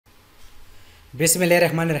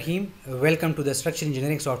Bismillahirrahmanirrahim. Welcome to the Structural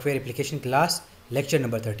Engineering Software Application class, lecture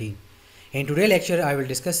number 13. In today's lecture, I will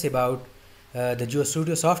discuss about the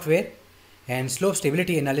GeoStudio software and slope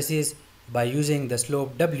stability analysis by using the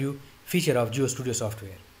slope W feature of GeoStudio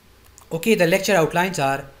software. Okay, the lecture outlines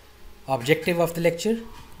are objective of the lecture,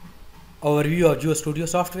 overview of GeoStudio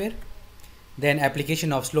software, then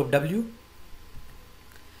application of slope W,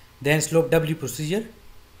 then slope W procedure,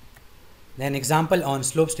 then example on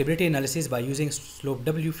slope stability analysis by using slope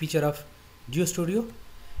W feature of GeoStudio.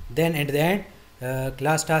 Then at the end,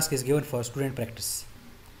 class task is given for student practice.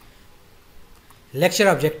 Lecture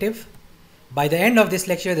objective. By the end of this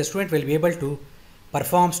lecture, the student will be able to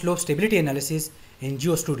perform slope stability analysis in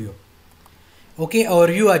GeoStudio. Okay,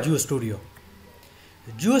 overview of GeoStudio.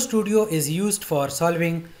 GeoStudio is used for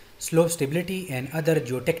solving slope stability and other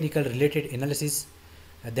geotechnical related analysis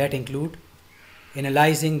that include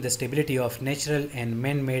analyzing the stability of natural and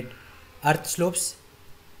man-made earth slopes,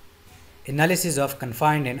 analysis of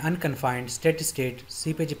confined and unconfined steady-state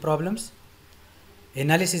seepage problems,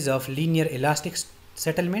 analysis of linear elastic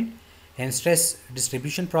settlement and stress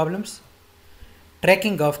distribution problems,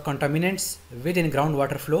 tracking of contaminants within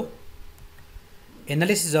groundwater flow,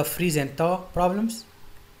 analysis of freeze and thaw problems,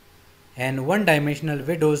 and one-dimensional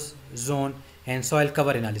windows zone and soil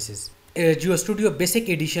cover analysis. GeoStudio Basic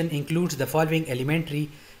Edition includes the following elementary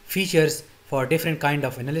features for different kind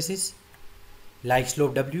of analysis like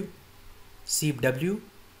slope W, seep W,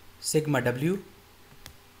 sigma W,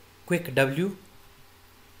 quick W,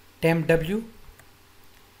 temp W,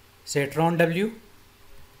 Satron W,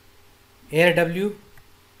 air W,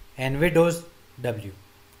 and windows W.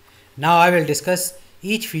 Now I will discuss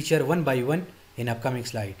each feature one by one in upcoming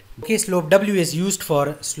slide. Okay, slope W is used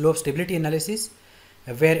for slope stability analysis,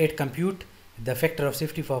 where it compute the factor of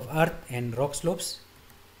safety of earth and rock slopes.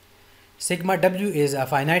 Sigma W is a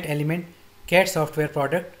finite element CAD software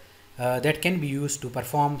product that can be used to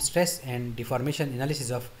perform stress and deformation analysis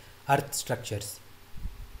of earth structures.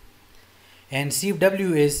 And Seep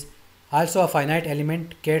W is also a finite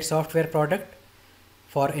element CAD software product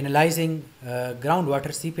for analyzing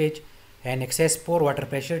groundwater seepage and excess pore water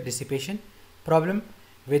pressure dissipation problem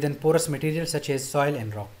within porous material such as soil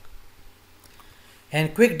and rock.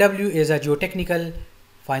 And Quick W is a geotechnical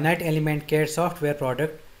finite element CAD software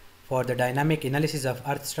product for the dynamic analysis of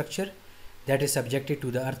earth structure that is subjected to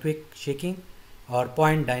the earthquake shaking or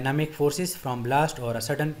point dynamic forces from blast or a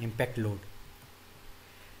sudden impact load.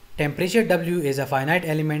 Temperature W is a finite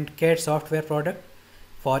element CAD software product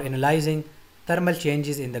for analyzing thermal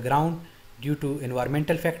changes in the ground due to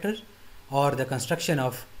environmental factors or the construction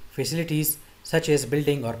of facilities such as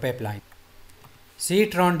building or pipeline.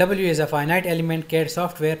 Satron W is a finite element CAD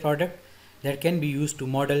software product that can be used to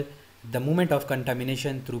model the movement of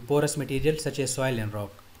contamination through porous material such as soil and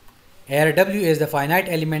rock. Air W is the finite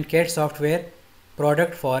element CAD software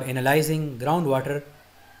product for analyzing groundwater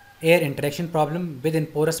air interaction problem within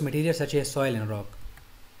porous material such as soil and rock.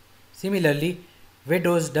 Similarly,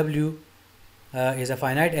 windows W is a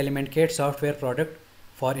finite element CAD software product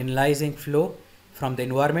for analyzing flow from the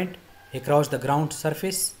environment across the ground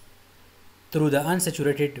surface through the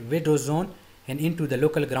unsaturated windows zone and into the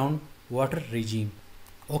local groundwater regime.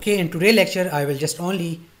 Okay, in today's lecture, I will just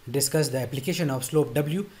only discuss the application of slope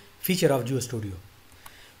W feature of GeoStudio.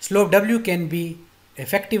 Slope W can be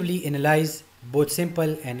effectively analyze both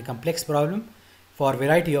simple and complex problem for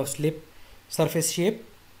variety of slip surface shape,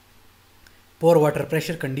 pore water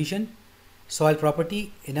pressure condition, soil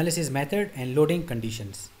property analysis method, and loading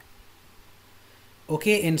conditions.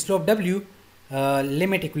 Okay, in slope W,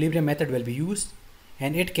 limit equilibrium method will be used,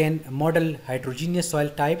 and it can model heterogeneous soil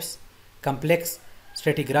types, complex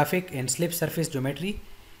stratigraphic and slip surface geometry,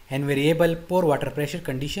 and variable pore water pressure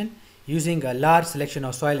condition using a large selection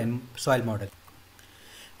of soil and soil model.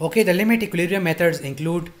 Okay, the limit equilibrium methods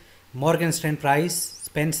include Morgenstern Price,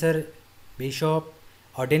 Spencer, Bishop,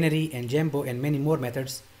 Ordinary, and Jumbo, and many more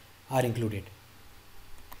methods are included.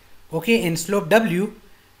 Okay, in slope W,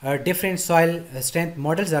 different soil strength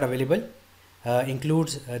models are available.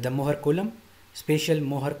 Includes the Mohr column, spatial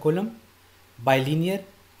Mohr column, bilinear,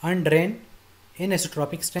 undrained,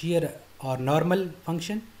 anisotropic strength, shear or normal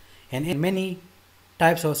function, and in many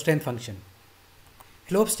types of strength function.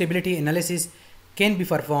 Slope stability analysis can be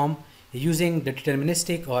performed using the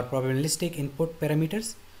deterministic or probabilistic input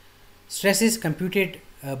parameters. Stresses computed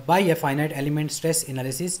by a finite element stress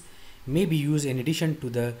analysis may be used in addition to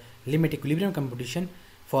the limit equilibrium computation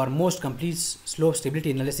for most complete slope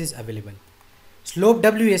stability analysis available. Slope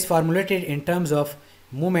W is formulated in terms of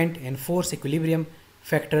moment and force equilibrium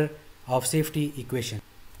factor of safety equation.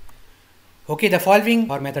 Okay, the following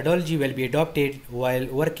or methodology will be adopted while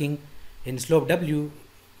working in slope W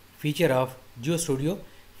feature of GeoStudio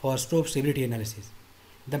for slope stability analysis.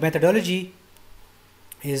 The methodology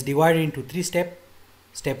is divided into 3 steps.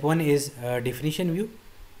 Step 1 is definition view,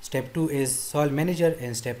 step 2 is solve manager,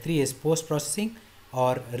 and step 3 is post processing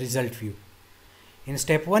or result view. In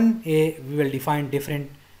step 1a, we will define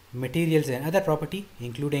different materials and other property,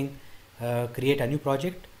 including create a new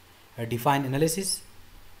project, define analysis,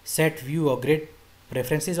 set view or grid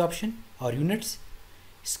preferences option or units,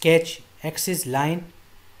 sketch axis, line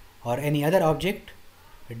or any other object,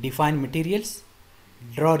 define materials,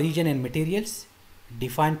 draw region and materials,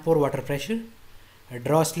 define pore water pressure,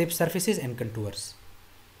 draw slip surfaces and contours.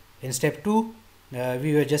 In step 2,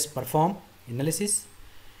 we will just perform analysis,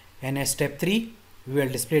 and as step 3, we will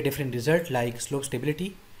display different results like slope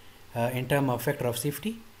stability in terms of factor of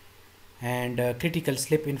safety, and critical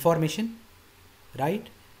slip information, right,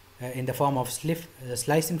 in the form of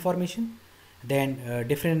slice information, then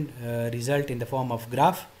different result in the form of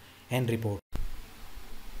graph and report.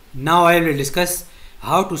 Now I will discuss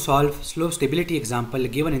how to solve slope stability example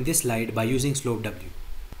given in this slide by using slope W.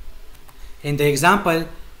 In the example,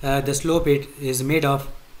 the slope is made of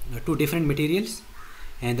 2 different materials,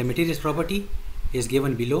 and the materials property is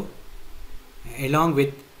given below along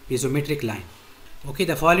with piezometric line. Okay,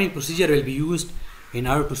 the following procedure will be used in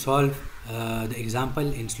order to solve the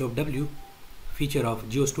example in slope W feature of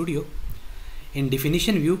GeoStudio. In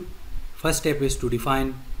definition view, first step is to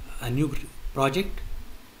define a new project,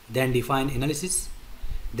 then define analysis,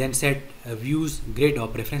 then set views, grid or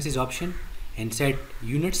preferences option, and set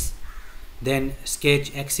units, then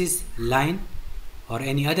sketch axis, line or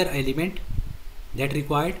any other element that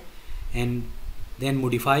required, and then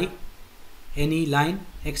modify any line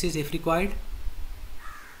axis if required,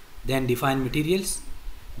 then define materials,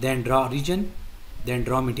 then draw region, then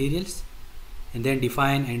draw materials, and then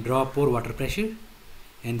define and draw pore water pressure,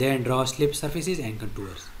 and then draw slip surfaces and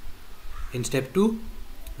contours. In step 2,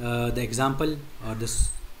 the example or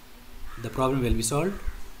the problem will be solved,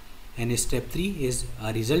 and step 3 is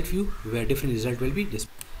a result view where different result will be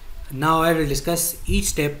displayed. Now I will discuss each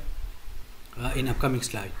step in upcoming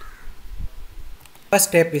slide. First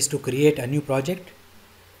step is to create a new project,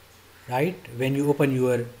 right? When you open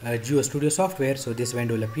your GeoStudio software, so this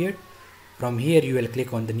window will appear. From here you will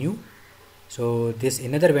click on the new, so this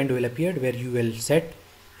another window will appear where you will set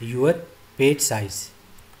your page size.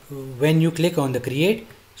 When you click on the create,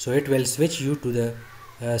 so it will switch you to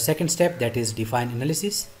the second step, that is define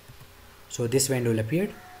analysis. So this window will appear.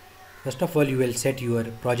 First of all, you will set your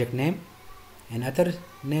project name and other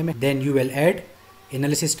name, then you will add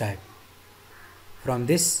analysis type. From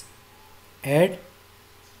this add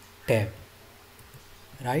tab,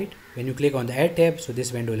 right? When you click on the add tab, so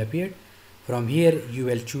this window will appear. From here you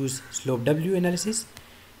will choose slope W analysis,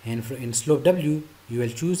 and in slope W you will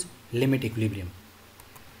choose limit equilibrium.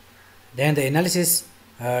 Then the analysis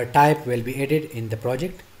type will be added in the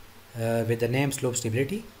project with the name slope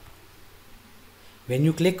stability. When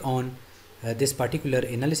you click on this particular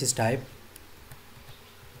analysis type,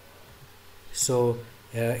 so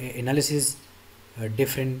analysis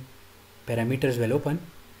different parameters will open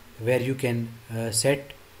where you can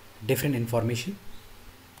set different information,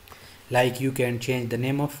 like you can change the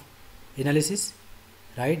name of analysis,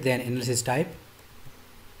 right? Then analysis type,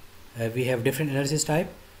 we have different analysis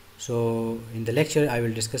type. So in the lecture I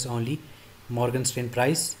will discuss only Morgenstern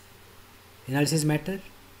price analysis method.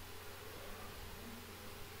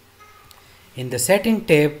 In the setting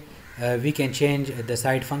tab, we can change the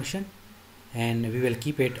side function, and we will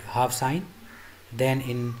keep it half sign. Then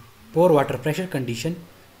in pore water pressure condition,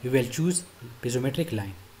 we will choose piezometric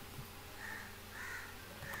line,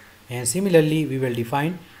 and similarly we will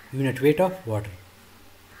define unit weight of water.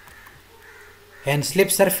 And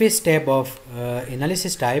slip surface tab of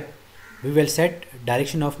analysis type, we will set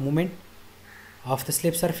direction of movement of the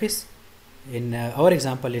slip surface. In our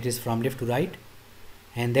example it is from left to right,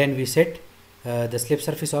 and then we set the slip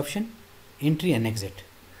surface option, entry and exit.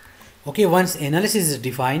 Okay, once analysis is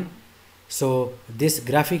defined, so this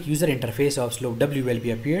graphic user interface of slope W will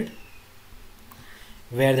be appeared,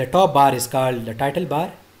 where the top bar is called the title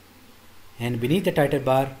bar, and beneath the title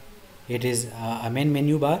bar it is a main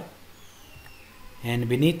menu bar, and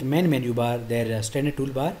beneath main menu bar there is a standard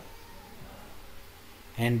toolbar,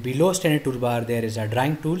 and below standard toolbar there is a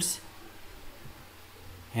drawing tools,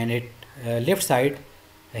 and at left side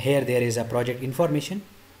here there is a project information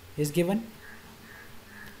is given.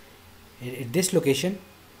 At this location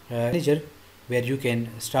manager where you can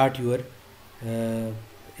start your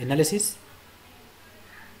analysis,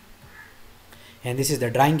 and this is the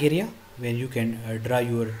drawing area where you can draw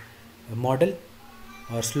your model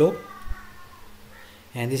or slope.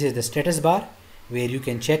 and this is the status bar where you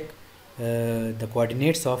can check the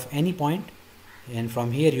coordinates of any point, and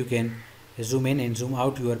from here you can zoom in and zoom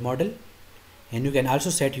out your model, and you can also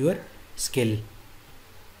set your scale.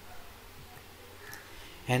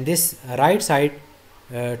 And this right side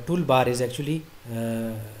toolbar is actually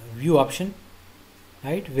view option,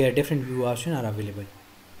 right, where different view options are available.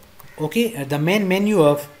 Okay, the main menu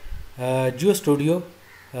of GeoStudio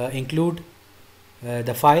include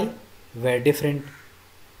the file, where different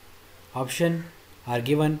options are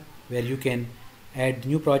given, where you can add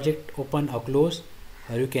new project, open or close,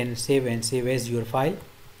 or you can save and save as your file.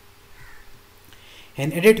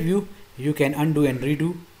 In edit view, you can undo and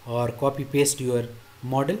redo or copy paste your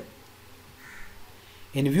model.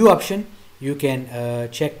 In view option, you can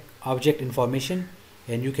check object information,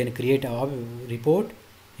 and you can create a report,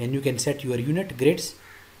 and you can set your unit grids,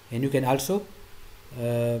 and you can also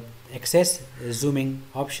access zooming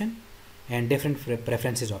option and different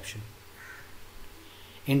preferences option.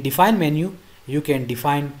 In define menu, you can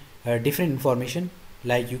define different information,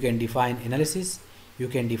 like you can define analysis, you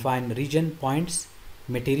can define region, points,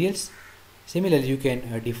 materials. Similarly, you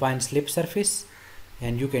can define slip surface,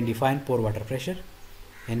 and you can define pore water pressure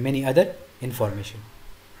and many other information.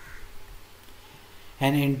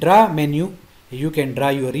 And in draw menu, you can draw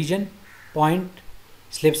your region, point,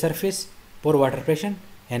 slip surface, pore water pressure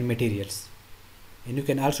and materials, and you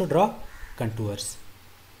can also draw contours.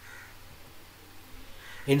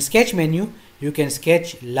 In sketch menu, you can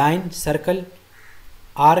sketch line, circle,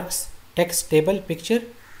 arcs, text, table, picture,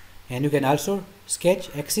 and you can also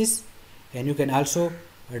sketch axis, and you can also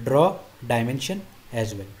draw dimension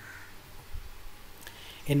as well.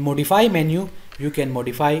 In modify menu, you can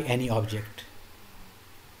modify any object.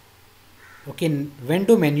 Okay, in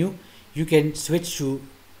window menu, you can switch to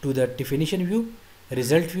the definition view,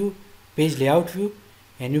 result view, page layout view,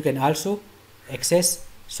 and you can also access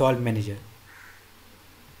solve manager.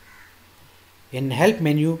 In help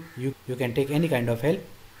menu, you can take any kind of help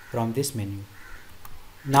from this menu.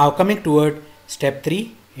 Now coming toward step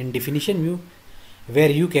 3 in definition view, where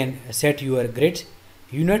you can set your grids,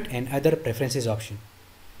 unit and other preferences option,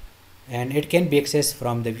 and it can be accessed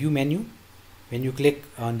from the view menu. When you click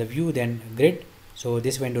on the view, then grid, so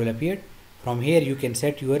this window will appear. From here you can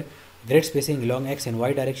set your grid spacing along X and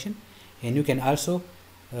Y direction, and you can also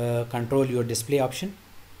control your display option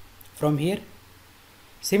from here.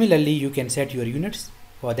 Similarly, you can set your units.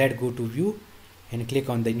 For that, go to view and click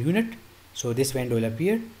on the unit, so this window will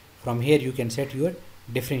appear. From here you can set your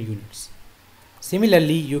different units.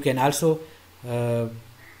 Similarly, you can also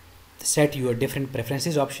set your different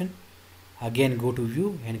preferences option. Again, go to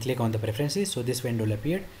view and click on the preferences, so this window will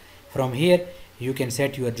appear. From here you can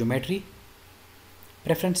set your geometry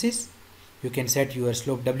preferences, you can set your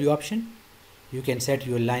slope W option, you can set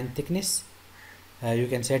your line thickness, you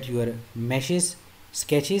can set your meshes,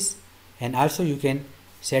 sketches, and also you can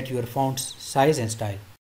set your fonts size and style.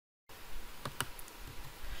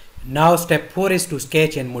 Now step 4 is to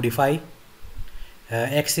sketch and modify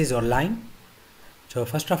axis or line. So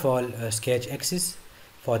first of all, sketch axis.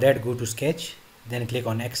 For that, go to sketch, then click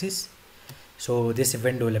on axis. So this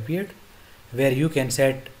window will appear, where you can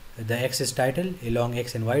set the axis title along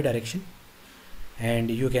X and Y direction,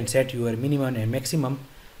 and you can set your minimum and maximum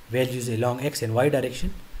values along X and Y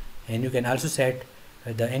direction, and you can also set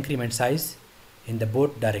the increment size in the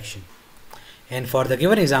both direction. And for the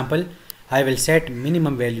given example, I will set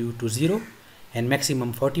minimum value to 0 and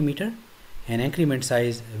maximum 40 meter, and increment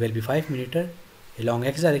size will be 5 meter along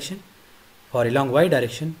X direction. For along Y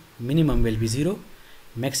direction, minimum will be 0,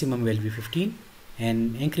 maximum will be 15,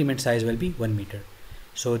 and increment size will be 1 meter.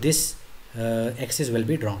 So this axis will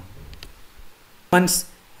be drawn. Once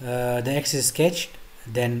the axis is sketched,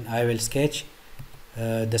 then I will sketch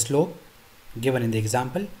the slope given in the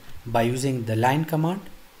example by using the line command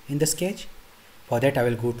in the sketch. For that, I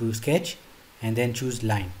will go to sketch and then choose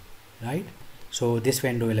line, right? So this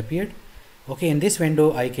window will appear. Okay, in this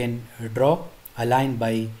window I can draw a line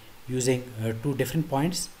by using 2 different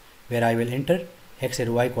points, where I will enter X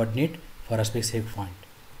and Y coordinate for a specific point.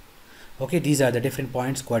 Okay, these are the different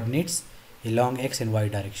points coordinates along X and Y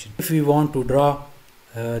direction. If we want to draw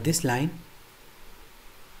this line,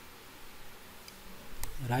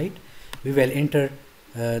 right, we will enter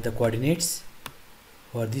the coordinates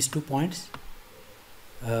for these 2 points.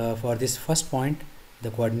 For this first point,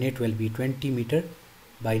 the coordinate will be 20 meter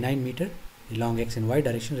by 9 meter along X and Y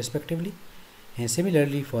direction respectively, and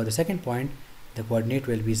similarly for the second point, the coordinate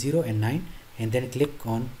will be 0 and 9, and then click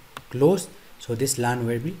on close, so this line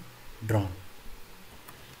will be drawn.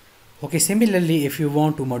 Okay, similarly, if you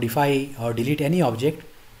want to modify or delete any object,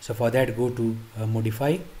 so for that, go to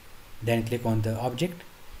modify then click on the object.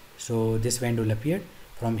 So this window will appear.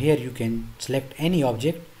 From here you can select any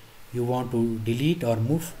object you want to delete or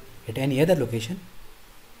move at any other location.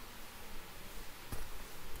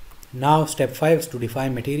 Now step 5 is to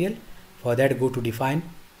define material. For that, go to define,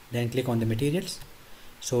 then click on the materials.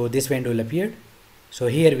 So this window will appear. So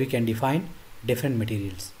here we can define different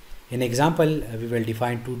materials. In example, we will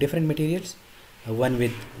define two different materials, one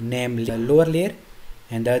with name lower layer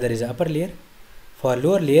and the other is upper layer. For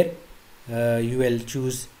lower layer, you will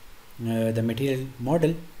choose the material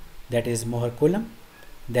model, that is Mohr column,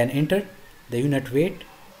 then enter the unit weight,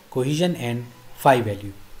 cohesion and phi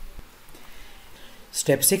value.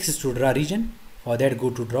 Step 6 is to draw region. For that,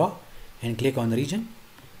 go to draw and click on the region.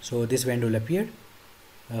 So this window will appear.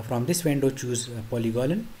 From this window, choose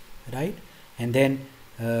polygon, right, and then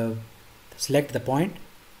select the point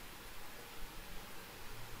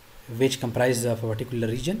which comprises of a particular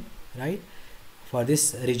region, right. For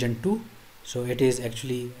this region 2, so it is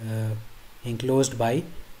actually enclosed by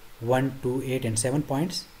 1, 2, 8 and 7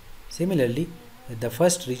 points. Similarly, the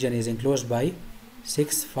first region is enclosed by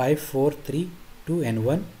 6, 5, 4, 3, 2 and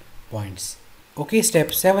 1 points. Okay,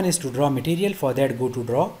 step 7 is to draw material. For that, go to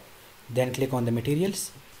draw, then click on the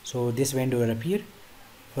materials. So this window will appear.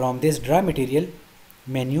 From this draw material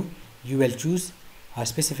menu, you will choose a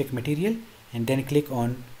specific material and then click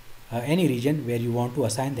on any region where you want to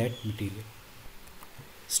assign that material.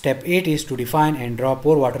 Step 8 is to define and draw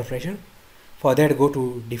pore water pressure. For that, go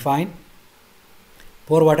to define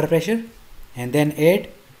pore water pressure and then add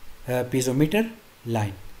a piezometer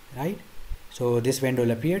line, right. So this window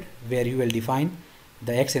will appear where you will define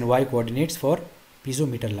the x and y coordinates for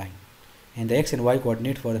piezometer line, and the x and y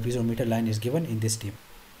coordinate for the piezometer line is given in this table.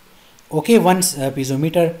 Okay, once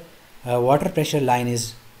piezometer water pressure line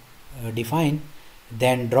is defined,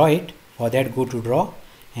 then draw it. For that, go to draw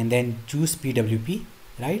and then choose PWP,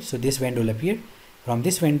 right. So this window will appear. From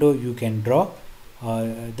this window you can draw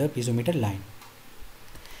the piezometer line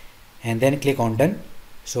and then click on done.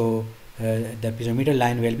 So the piezometer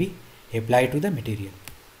line will be applied to the material,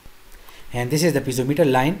 and this is the piezometer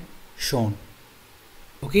line shown.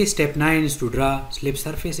 Okay, step 9 is to draw slip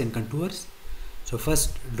surface and contours. So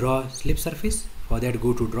first draw slip surface. For that,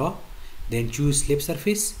 go to draw, then choose slip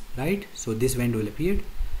surface, right. So this window will appear.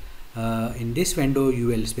 In this window you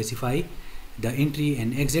will specify the entry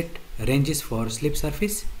and exit ranges for slip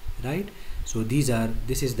surface, right. So this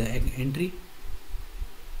is the entry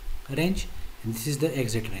range and this is the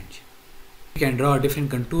exit range. You can draw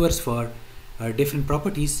different contours for different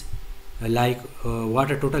properties like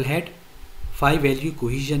water total head, phi value,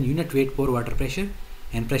 cohesion, unit weight, pore water pressure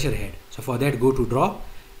and pressure head. So for that, go to draw,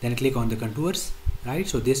 then click on the contours, right.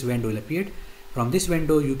 So this window will appear. From this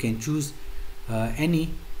window you can choose any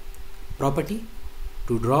property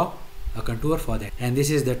to draw a contour for that, and this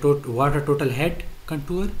is the water total head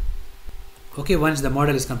contour. Okay, once the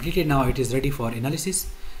model is completed, now it is ready for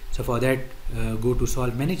analysis. So for that, go to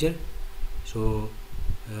solve manager. So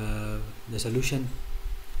the solution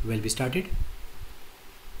will be started,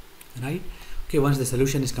 right. Okay, once the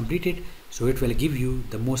solution is completed, so it will give you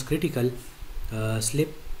the most critical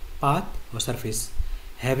slip path or surface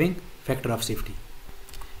having factor of safety,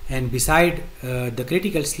 and beside the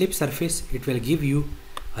critical slip surface, it will give you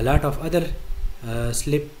a lot of other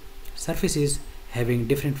slip surfaces having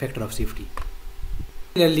different factor of safety.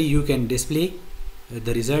 Similarly, you can display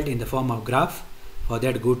the result in the form of graph. For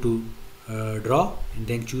that, go to draw and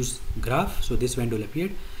then choose graph. So this window will appear.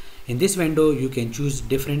 In this window you can choose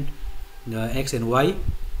different x and y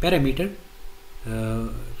parameter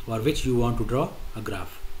for which you want to draw a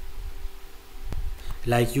graph.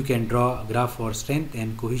 Like you can draw a graph for strength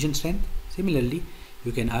and cohesion strength. Similarly,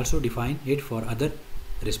 you can also define it for other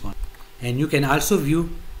response, and you can also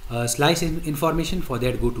view slice information. For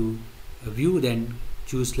that, go to view, then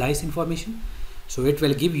choose slice information. So it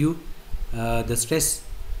will give you the stress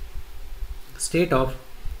state of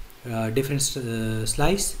different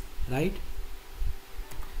slice, right,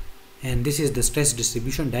 and this is the stress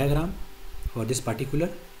distribution diagram for this particular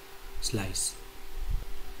slice,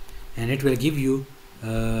 and it will give you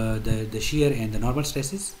the shear and the normal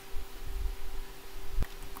stresses.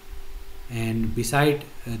 And beside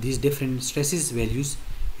these different stresses values,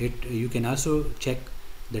 you can also check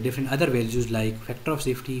the different other values like factor of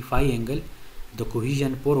safety, phi angle, the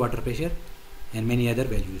cohesion, pore water pressure and many other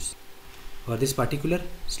values for this particular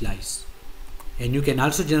slice. And you can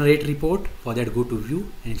also generate report. For that, go to view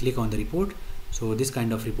and click on the report. So this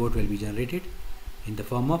kind of report will be generated in the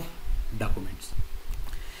form of documents.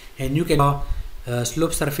 And you can draw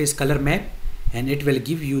slope surface color map, and it will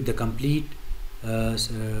give you the complete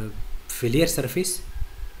failure surface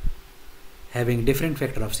having different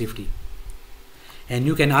factor of safety. And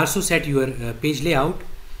you can also set your page layout.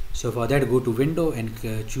 So for that, go to window and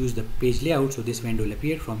choose the page layout. So this window will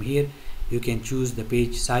appear. From here you can choose the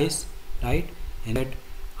page size, right, and set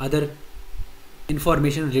other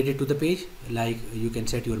information related to the page, like you can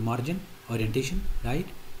set your margin, orientation, right.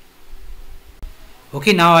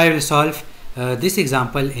 Okay, now I will solve this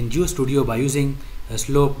example in GeoStudio by using a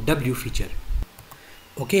slope W feature.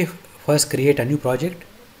 Okay, first create a new project.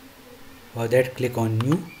 For that, click on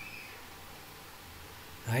new,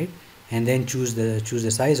 right, and then choose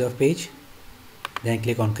the size of page, then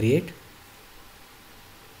click on create.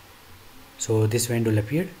 So this window will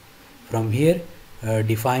appear. From here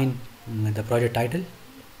define the project title.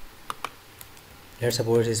 Let's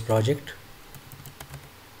suppose it's project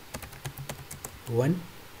 1,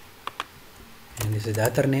 and this is the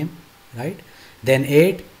other name, right. Then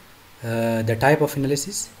add the type of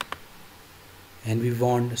analysis, and we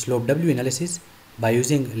want slope W analysis by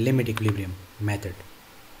using limit equilibrium method,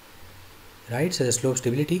 right. So the slope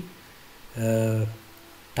stability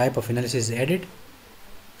type of analysis is added.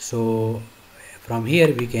 So from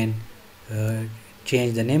here we can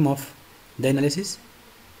change the name of the analysis,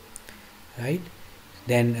 right.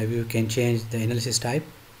 Then we can change the analysis type.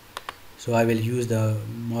 So I will use the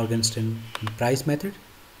Morgenstern price method,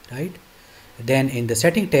 right. Then in the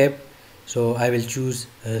setting tab, so I will choose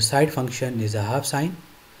side function is a half sine,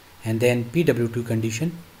 and then PW2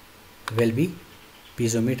 condition will be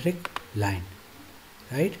piezometric line,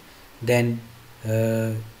 right. Then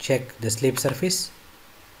check the slip surface.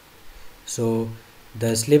 So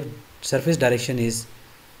the slip surface direction is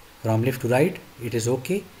from left to right, it is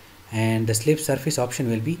okay, and the slip surface option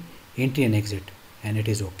will be entry and exit, and it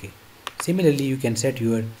is okay. Similarly, you can set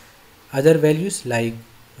your other values like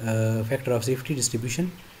factor of safety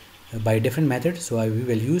distribution by different methods. So we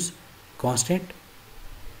will use constant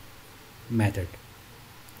method.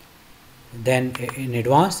 Then in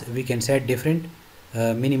advance we can set different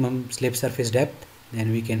minimum slip surface depth,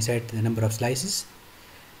 then we can set the number of slices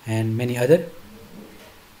and many other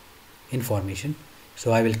information.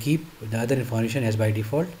 So I will keep the other information as by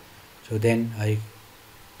default. So then I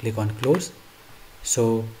click on close.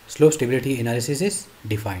 So slope stability analysis is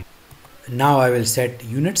defined. Now I will set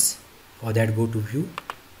units. For that, go to view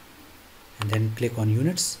and then click on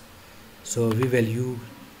units. So we will use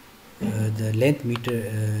the length meter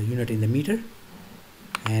unit in the meter,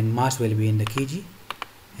 and mass will be in the kg,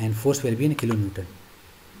 and force will be in kilonewton,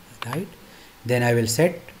 right. Then I will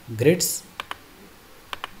set grids,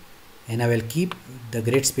 and I will keep the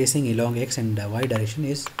grid spacing along x and y direction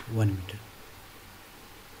is 1 meter,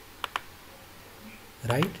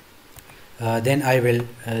 right. Then I will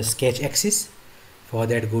sketch axis. For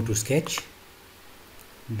that, go to sketch,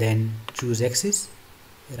 then choose axis,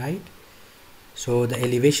 right. So the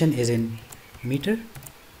elevation is in meter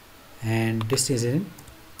and distance is in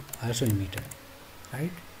also in meter,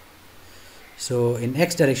 right. So in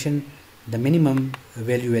x direction the minimum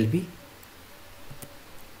value will be,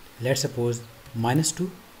 let's suppose, -2,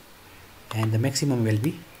 and the maximum will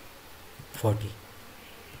be 40.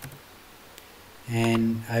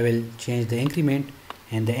 And I will change the increment,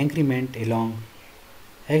 and the increment along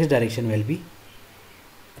x direction will be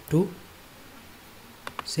 2.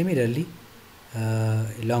 Similarly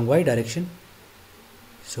along y direction,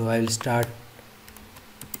 so I will start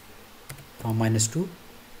from -2,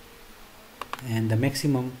 and the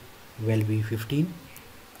maximum will be 15,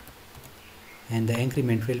 and the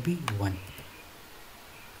increment will be 1,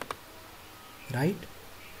 right.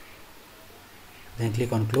 Then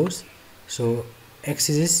click on close. So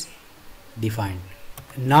axis is defined.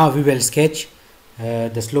 Now we will sketch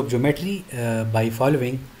the slope geometry by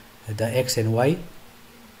following the x and y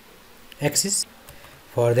axis.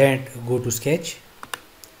 For that, go to sketch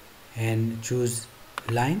and choose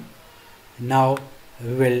line. Now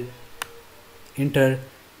we will enter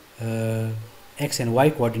x and y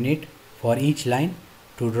coordinate for each line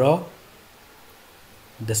to draw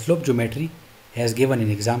the slope geometry as given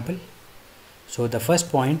in example. So the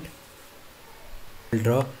first point will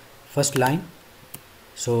draw first line.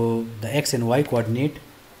 So the x and y coordinate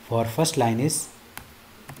for first line is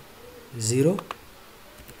 0,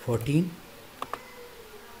 14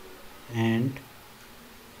 and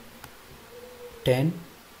 10,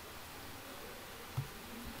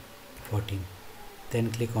 14.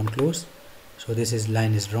 Then click on close. So this is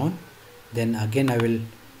line is drawn. Then again I will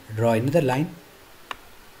draw another line.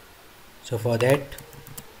 So for that,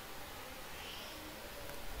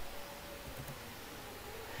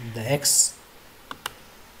 the x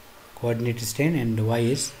coordinate is 10 and y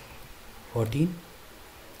is 14.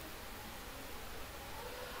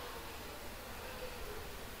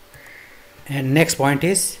 and next point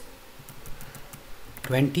is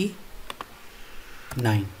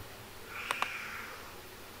 29,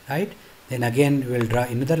 right? Then again we will draw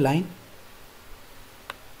another line.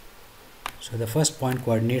 So the first point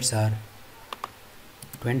coordinates are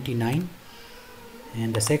 29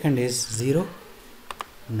 and the second is 0,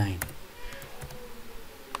 9,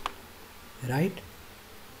 right?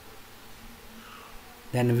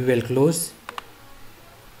 Then we will close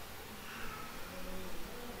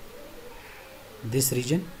this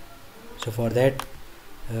region. So for that,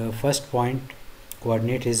 first point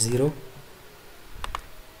coordinate is 0,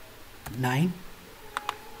 9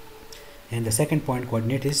 and the second point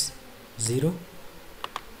coordinate is 0,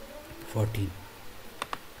 14.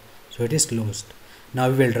 So it is closed. Now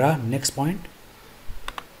we will draw next point.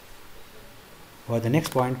 For the next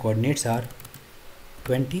point coordinates are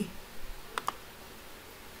 20,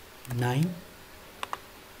 9,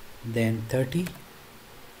 then 30,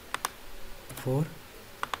 4,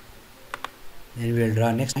 then we will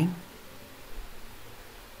draw next line.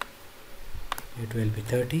 It will be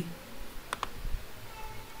 30,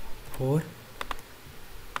 4,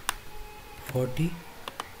 40,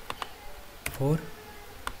 4,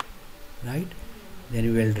 right? Then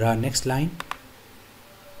we will draw next line.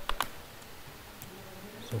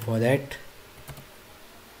 So for that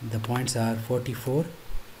the points are 44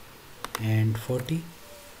 and 40,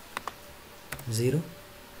 0.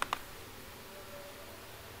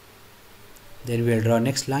 Then we will draw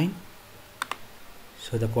next line.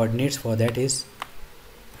 So the coordinates for that is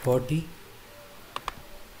 40,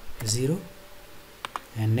 0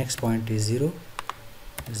 and next point is 0,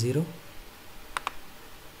 0,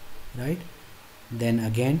 right? Then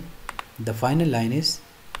again the final line is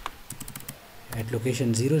at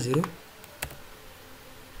location 0, 0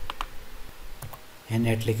 and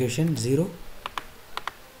at location 0,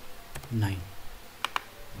 9,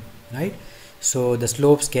 right? So the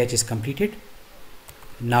slope sketch is completed.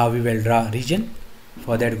 Now we will draw region.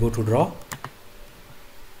 For that, go to draw,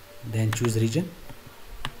 then choose region,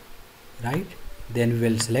 right? Then we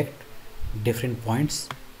will select different points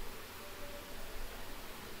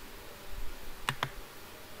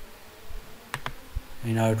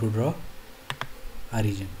in order to draw a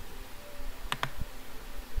region.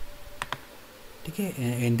 Okay,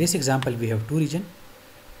 in this example we have two regions.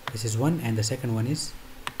 This is one and the second one is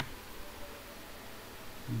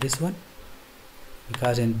this one,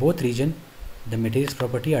 because in both region the materials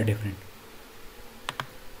property are different.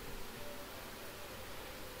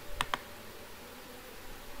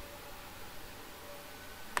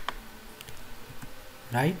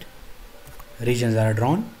 Right, regions are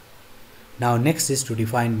drawn. Now next is to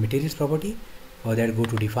define materials property. For that, go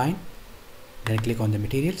to define, then click on the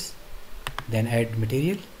materials, then add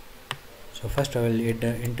material. So first I will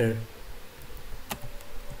enter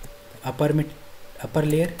upper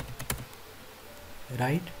layer,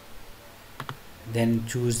 right? Then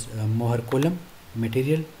choose Mohr column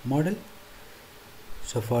material model.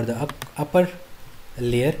 So for the upper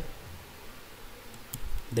layer,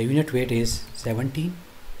 the unit weight is 17,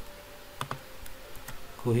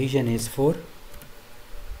 cohesion is 4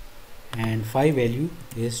 and phi value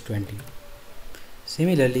is 20.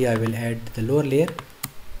 Similarly, I will add the lower layer.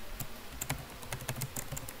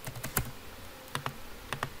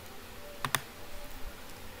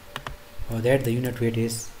 For that, the unit weight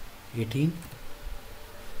is 18,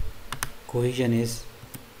 cohesion is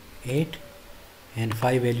 8 and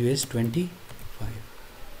phi value is 25.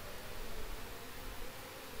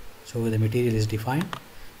 So the material is defined.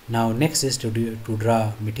 Now next is to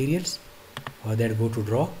draw materials. For that, go to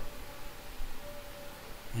draw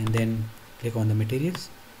and then click on the materials.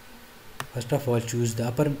 First of all, choose the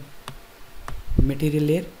upper material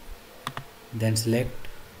layer, then select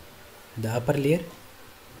the upper layer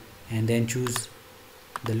and then choose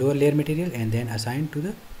the lower layer material and then assign to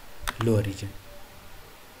the lower region.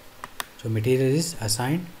 So material is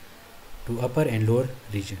assigned to upper and lower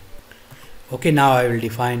region. Okay, now I will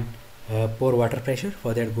define pore water pressure.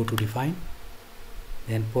 For that, go to define,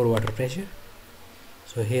 then pore water pressure.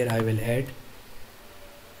 So here I will add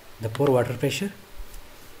the pore water pressure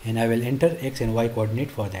and I will enter x and y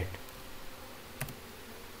coordinate for that.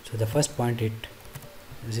 So the first point is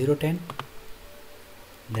 0, 10,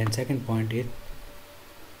 then second point is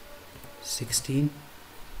 16,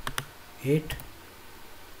 8,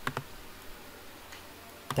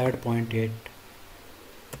 third point is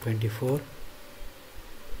 24,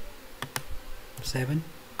 7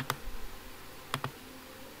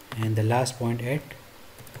 and the last point at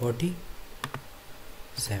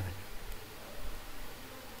 47.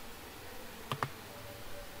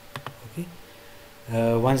 Okay,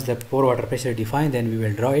 once the pore water pressure defined, then we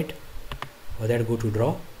will draw it. For that, go to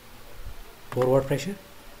draw, pore water pressure.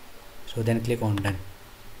 So then click on done,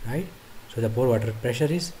 right? So the pore water pressure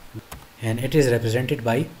is, and it is represented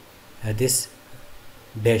by this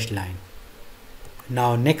dashed line.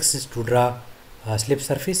 Now next is to draw a slip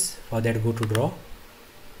surface. For that, go to draw,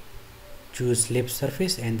 choose slip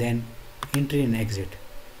surface, and then entry and exit.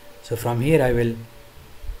 So from here I will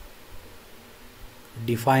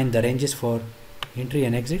define the ranges for entry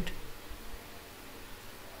and exit.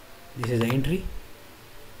 This is the entry,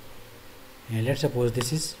 and let's suppose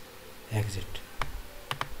this is exit.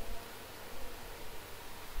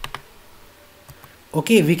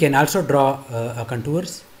 Okay, we can also draw a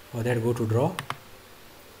contours. For that, go to draw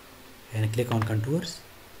and click on contours,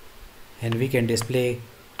 and we can display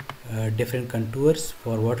different contours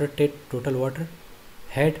for water total water,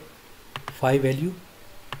 head, phi value,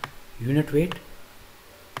 unit weight,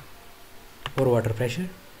 pore water pressure,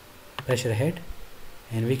 pressure head,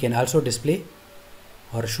 and we can also display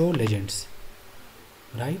or show legends,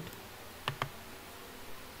 right?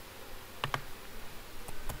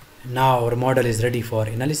 Now our model is ready for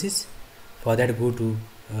analysis. For that, go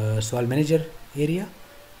to solve manager area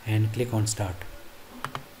and click on start,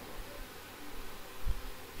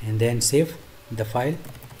 and then save the file.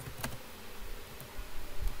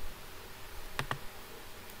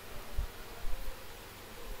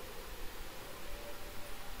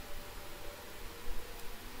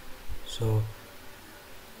 So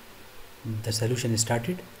the solution is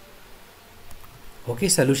started. Okay,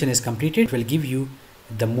 solution is completed. It will give you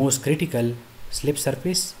the most critical slip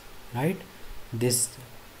surface, right? This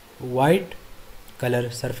white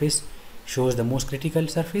color surface shows the most critical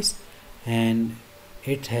surface, and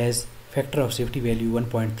it has factor of safety value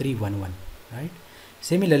 1.311, right?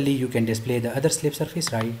 Similarly, you can display the other slip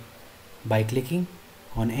surface, right, by clicking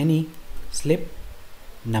on any slip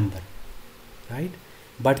number, right?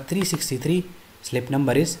 But 363 slip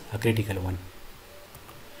number is a critical one.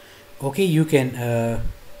 Okay, you can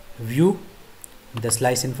view the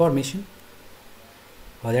slice information.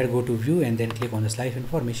 For that, go to view and then click on the slice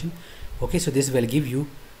information. Okay, so this will give you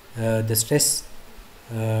the stress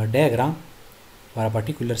diagram for a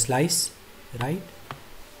particular slice, right?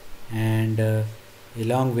 And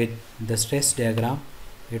along with the stress diagram,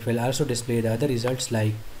 it will also display the other results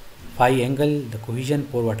like phi angle, the cohesion,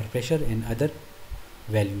 pore water pressure, and other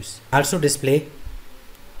values. Also display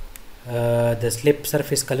the slip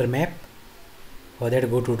surface color map. For that,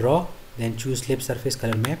 go to draw, then choose slip surface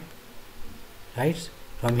color map, right?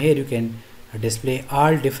 From here you can display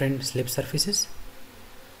all different slip surfaces,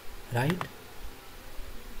 right?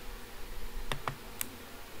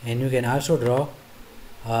 And you can also draw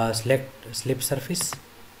select slip surface,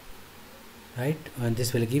 right? And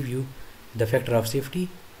this will give you the factor of safety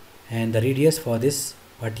and the radius for this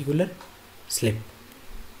particular slip.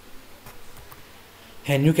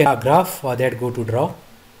 And you can graph. For that, go to draw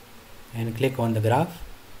and click on the graph,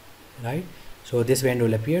 right? So this window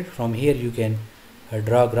will appear. From here you can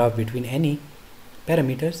draw a graph between any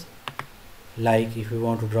parameters, like if you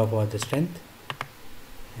want to draw for the strength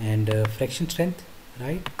and friction strength,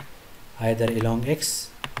 right, either along x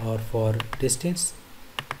or for distance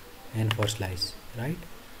and for slice, right?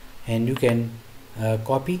 And you can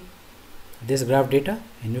copy this graph data,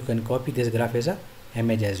 and you can copy this graph as a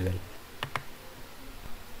image as well.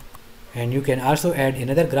 And you can also add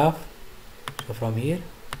another graph. So from here,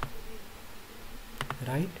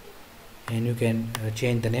 right, and you can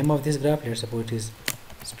change the name of this graph. Let's suppose it is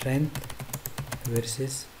strength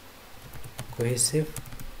versus cohesive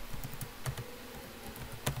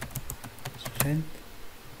strength,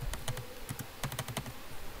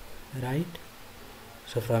 right?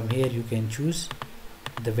 So from here you can choose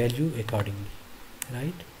the value accordingly,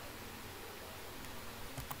 right?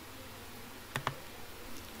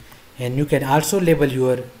 And you can also label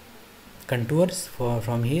your contours.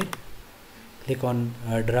 From here, click on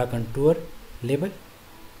draw contour label,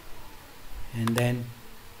 and then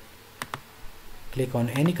click on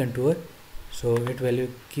any contour, so it will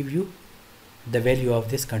give you the value of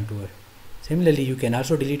this contour. Similarly, you can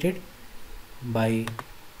also delete it by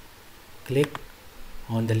click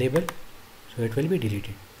on the label, so it will be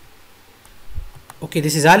deleted. Okay,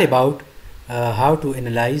 this is all about how to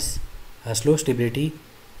analyze slope stability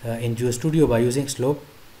in GeoStudio by using slope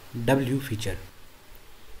W feature.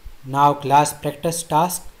 Now class practice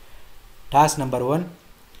task. Task number 1,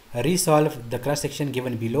 resolve the cross section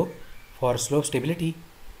given below for slope stability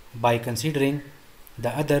by considering the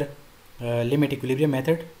other limit equilibrium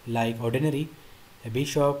method like ordinary,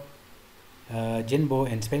 Bishop,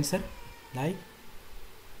 Jinbo and Spencer. Like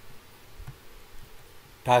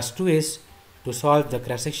task 2 is to solve the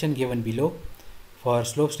cross section given below for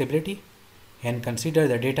slope stability and consider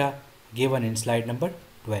the data given in slide number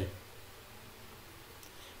 12.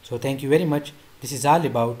 So thank you very much. This is all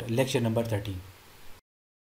about lecture number 13.